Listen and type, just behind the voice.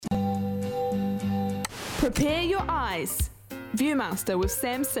Prepare your eyes. Viewmaster with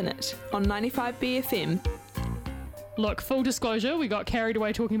Sam Sinnott on 95BFM. Look, full disclosure, we got carried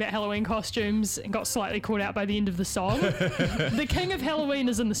away talking about Halloween costumes and got slightly caught out by the end of the song. The king of Halloween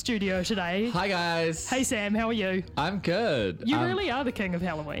is in the studio today. Hi guys. Hey Sam, how are you? I'm good. You really are the king of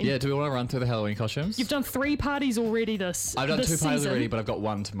Halloween. Yeah, do we want to run through the Halloween costumes? You've done 3 parties already this I've done this 2 parties season. already, but I've got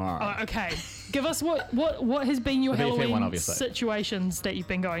 1 tomorrow. Oh, okay. Give us what has been your The BFM Halloween one, obviously. situations that you've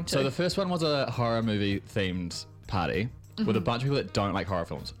been going to. So the first one was a horror movie themed party with a bunch of people that don't like horror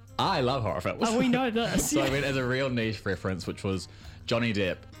films. I love horror films. Oh, we know this. So I went as a real niche reference, which was Johnny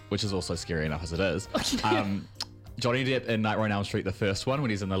Depp, which is also scary enough as it is. Johnny Depp in Nightmare on Elm Street, the first one,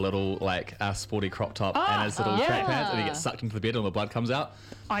 when he's in the little sporty crop top and his little track pants, and he gets sucked into the bed and the blood comes out.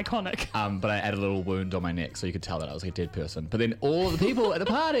 Iconic. But I added a little wound on my neck so you could tell that I was like a dead person. But then all the people at the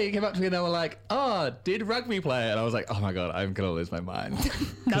party came up to me and they were like, "Oh, dead rugby player," and I was like, "Oh my god, I'm gonna lose my mind,"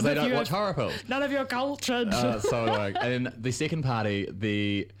 because they don't watch horror films. None of your cultured. So annoying. And then the second party,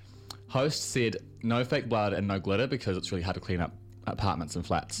 the host said no fake blood and no glitter because it's really hard to clean up apartments and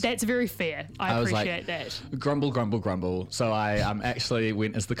flats. That's very fair. I was appreciate like, that. Grumble, grumble, grumble. So I actually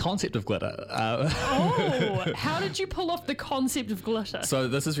went as the concept of glitter. Oh, how did you pull off the concept of glitter? So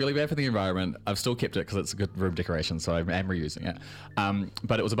this is really bad for the environment. I've still kept it because it's a good room decoration, so I am reusing it.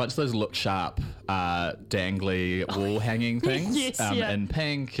 But it was a bunch of those look sharp, dangly wall hanging things in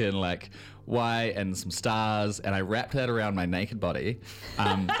pink and like white and some stars, and I wrapped that around my naked body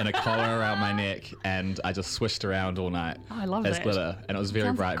and a collar around my neck, and I just swished around all night. Oh, I love as that. glitter, and it was very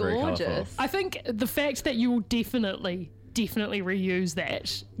Sounds bright, gorgeous. very colourful. I think the fact that you will definitely reuse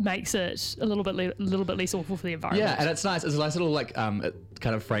that makes it a little bit less awful for the environment. Yeah, and it's nice. It's a nice little it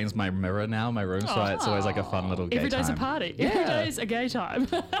kind of frames my mirror now, my room, so it's always like a fun little gay Every day's time. a party. Yeah. Every day's a gay time.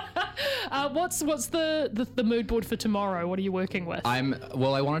 What's the mood board for tomorrow? What are you working with? I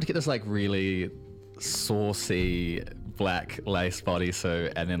wanted to get this like really saucy black lace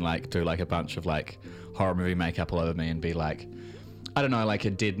bodysuit and then like do like a bunch of like horror movie makeup all over me and be like, I don't know, like a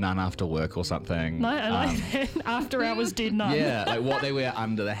dead nun after work or something. No, I like that. After hours dead nun. Yeah, like what they wear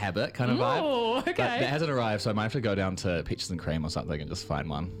under the habit kind of vibe. Oh, okay. But that hasn't arrived, so I might have to go down to Peaches and Cream or something and just find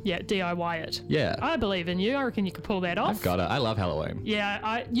one. Yeah, DIY it. Yeah. I believe in you. I reckon you could pull that off. I've got it. I love Halloween.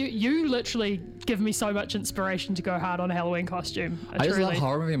 Yeah, you literally give me so much inspiration to go hard on a Halloween costume. I just love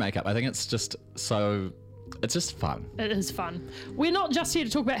horror movie makeup. I think it's just it's just fun. It is fun. We're not just here to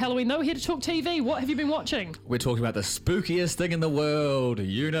talk about Halloween though, we're here to talk TV. What have you been watching? We're talking about the spookiest thing in the world,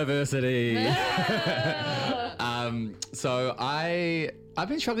 university. So I've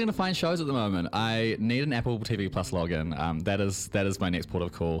been struggling to find shows at the moment. I need an Apple TV Plus login. That is my next port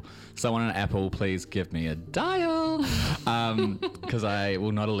of call. Someone at Apple, please give me a dial. Because I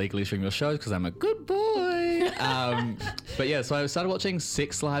will not illegally stream your shows because I'm a good boy. But yeah, so I started watching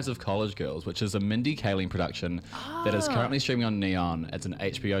 6 Lives of College Girls, which is a Mindy Kaling production that is currently streaming on Neon. It's an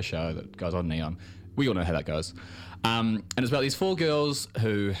HBO show that goes on Neon. We all know how that goes. And it's about these 4 girls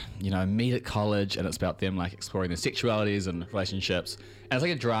who, meet at college, and it's about them like exploring their sexualities and relationships. And it's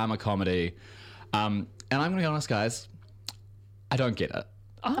like a drama comedy. And I'm going to be honest, guys, I don't get it.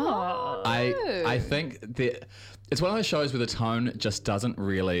 Oh. I think that it's one of those shows where the tone just doesn't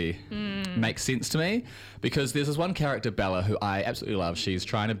really make sense to me, because there's this one character, Bella, who I absolutely love. She's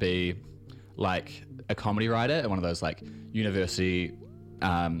trying to be like a comedy writer at one of those like university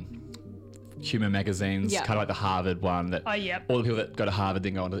humor magazines, kind of like the Harvard one that all the people that go to Harvard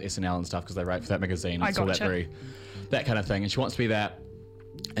then go on to SNL and stuff because they write for that magazine. It's all that kind of thing. And she wants to be that.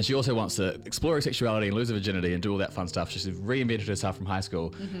 And she also wants to explore her sexuality and lose her virginity and do all that fun stuff. She's reinvented herself from high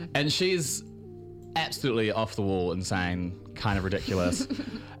school. And she's absolutely off the wall, insane, kind of ridiculous.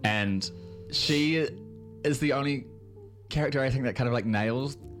 And she is the only character I think that kind of like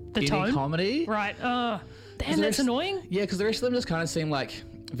nails The any tone? comedy. Right. Damn, that's annoying. Yeah, because the rest of them just kind of seem like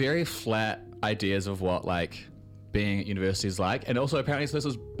very flat ideas of what like being at university is like. And also apparently this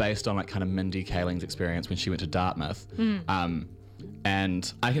was based on like kind of Mindy Kaling's experience when she went to Dartmouth.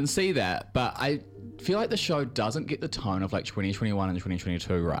 And I can see that, but I feel like the show doesn't get the tone of like 2021 and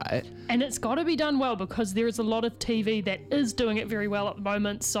 2022 right. And it's got to be done well because there is a lot of TV that is doing it very well at the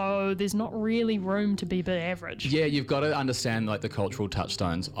moment, so there's not really room to be a bit average. Yeah, you've got to understand like the cultural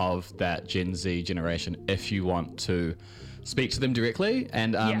touchstones of that Gen Z generation if you want to speak to them directly.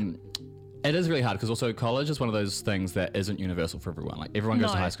 And it is really hard because also college is one of those things that isn't universal for everyone. Like everyone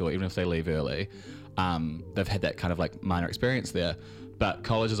goes to high school, even if they leave early. They've had that kind of like minor experience there. But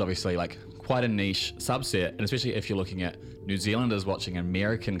college is obviously like quite a niche subset, and especially if you're looking at New Zealanders watching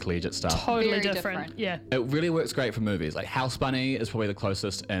American collegiate stuff. Totally Very different. different. Yeah. It really works great for movies. Like House Bunny is probably the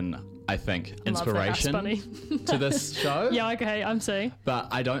closest in, I think, inspiration Bunny. to this show. Yeah, okay, I'm seeing. But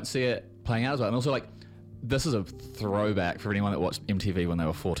I don't see it playing out as well. And also like this is a throwback for anyone that watched MTV when they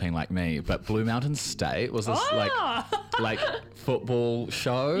were 14 like me, but Blue Mountain State was this like football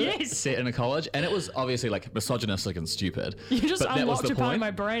show set in a college, and it was obviously like misogynistic and stupid. You just but unlocked a part of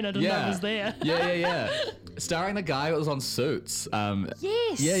my brain. I didn't know it was there. Yeah. Starring the guy that was on Suits.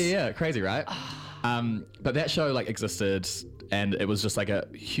 Yes. Yeah. Crazy, right? But that show like existed, and it was just like a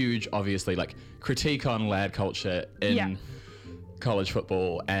huge, obviously like critique on lad culture in college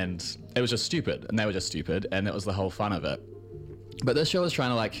football, and it was just stupid, and they were just stupid, and that was the whole fun of it. But this show was trying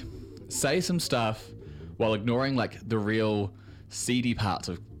to like say some stuff while ignoring like the real seedy parts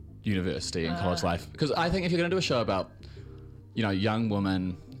of university and college life. Because I think if you're going to do a show about, you know, young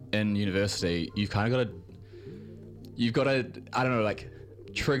women in university, you've got to, I don't know, like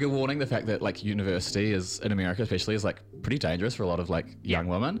trigger warning the fact that like university is, in America especially, is like pretty dangerous for a lot of like young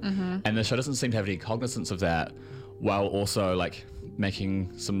women. And the show doesn't seem to have any cognizance of that, while also like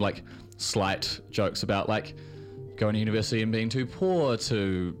making some like slight jokes about like going to university and being too poor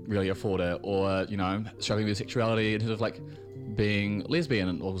to really afford it, or, you know, struggling with sexuality in terms of like being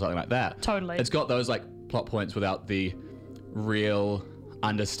lesbian or something like that. Totally. It's got those like plot points without the real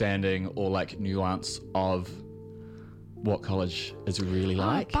understanding or like nuance of what college is really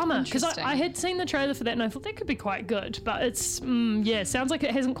like. Bummer, because I had seen the trailer for that and I thought that could be quite good, but it's sounds like it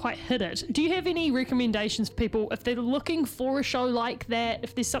hasn't quite hit it. Do you have any recommendations for people if they're looking for a show like that,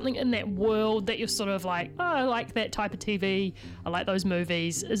 if there's something in that world that you're sort of like, oh, I like that type of TV, I like those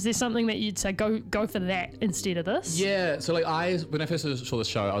movies, is there something that you'd say go for that instead of this? Yeah, so like when I first saw this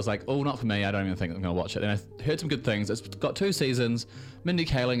show, I was like, oh, not for me, I don't even think I'm going to watch it. And I heard some good things. It's got 2 seasons. Mindy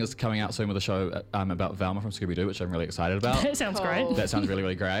Kaling is coming out soon with a show about Velma from Scooby-Doo, which I'm really excited about. That sounds great. That sounds really,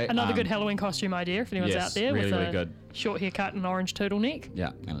 really great. Another good Halloween costume idea if anyone's out there, really, with really good. Short haircut and orange turtleneck.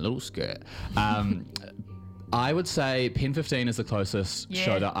 Yeah, and a little skirt. I would say Pen 15 is the closest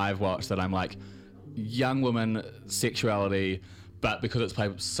show that I've watched that I'm like, young woman sexuality, but because it's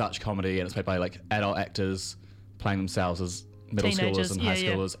played with such comedy and it's played by like adult actors playing themselves as middle Teenagers, schoolers and high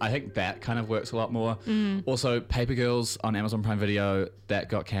schoolers. I think that kind of works a lot more. Also, Paper Girls on Amazon Prime Video, that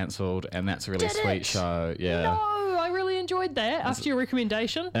got cancelled, and that's a really sweet show. Yeah. No, I really enjoyed that after your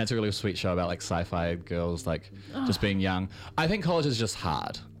recommendation. And it's a really sweet show about like sci-fi girls like just being young. I think college is just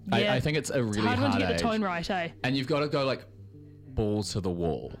hard. Yeah. I think it's a really hard one to get age. the tone right, eh? And you've got to go like balls to the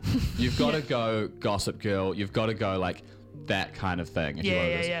wall. You've got to go Gossip Girl. You've got to go like that kind of thing. If you want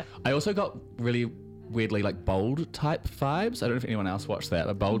to I also got really weirdly like Bold type vibes. I don't know if anyone else watched that,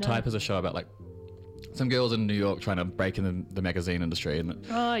 but Bold type is a show about like some girls in New York trying to break in the magazine industry, and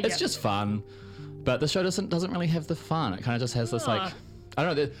it's just fun. But the show doesn't really have the fun. It kind of just has this like, I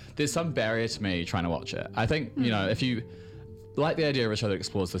don't know, there's some barrier to me trying to watch it. I think, you know, if you like the idea of a show that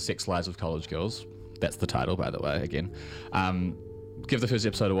explores the sex lives of college girls, that's the title, by the way, again, give the first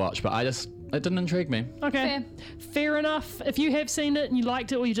episode a watch, but it didn't intrigue me. Okay, fair enough. If you have seen it and you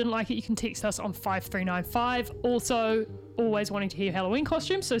liked it or you didn't like it, you can text us on 5395. Also, always wanting to hear Halloween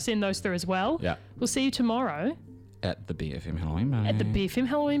costumes, so send those through as well. Yeah. We'll see you tomorrow at the BFM Halloween party. At the BFM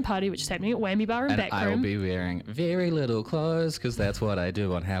Halloween party, which is happening at Whammy Bar and Backroom. And I will be wearing very little clothes because that's what I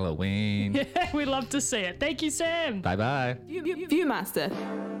do on Halloween. Yeah, we'd love to see it. Thank you, Sam. Bye-bye. Viewmaster,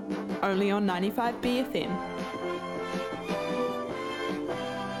 only on 95 BFM.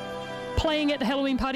 Playing at the Halloween party.